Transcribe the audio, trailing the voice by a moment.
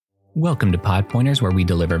Welcome to Pod Pointers, where we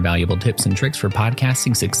deliver valuable tips and tricks for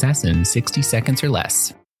podcasting success in 60 seconds or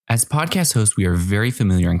less. As podcast hosts, we are very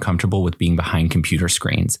familiar and comfortable with being behind computer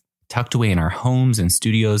screens. Tucked away in our homes and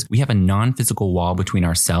studios, we have a non-physical wall between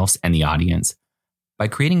ourselves and the audience. By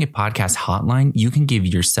creating a podcast hotline, you can give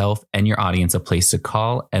yourself and your audience a place to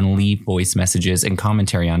call and leave voice messages and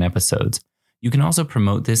commentary on episodes. You can also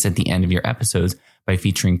promote this at the end of your episodes by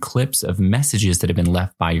featuring clips of messages that have been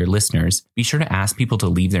left by your listeners. Be sure to ask people to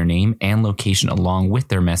leave their name and location along with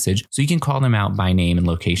their message so you can call them out by name and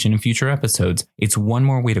location in future episodes. It's one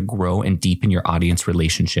more way to grow and deepen your audience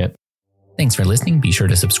relationship. Thanks for listening. Be sure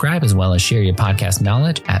to subscribe as well as share your podcast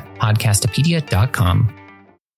knowledge at podcastopedia.com.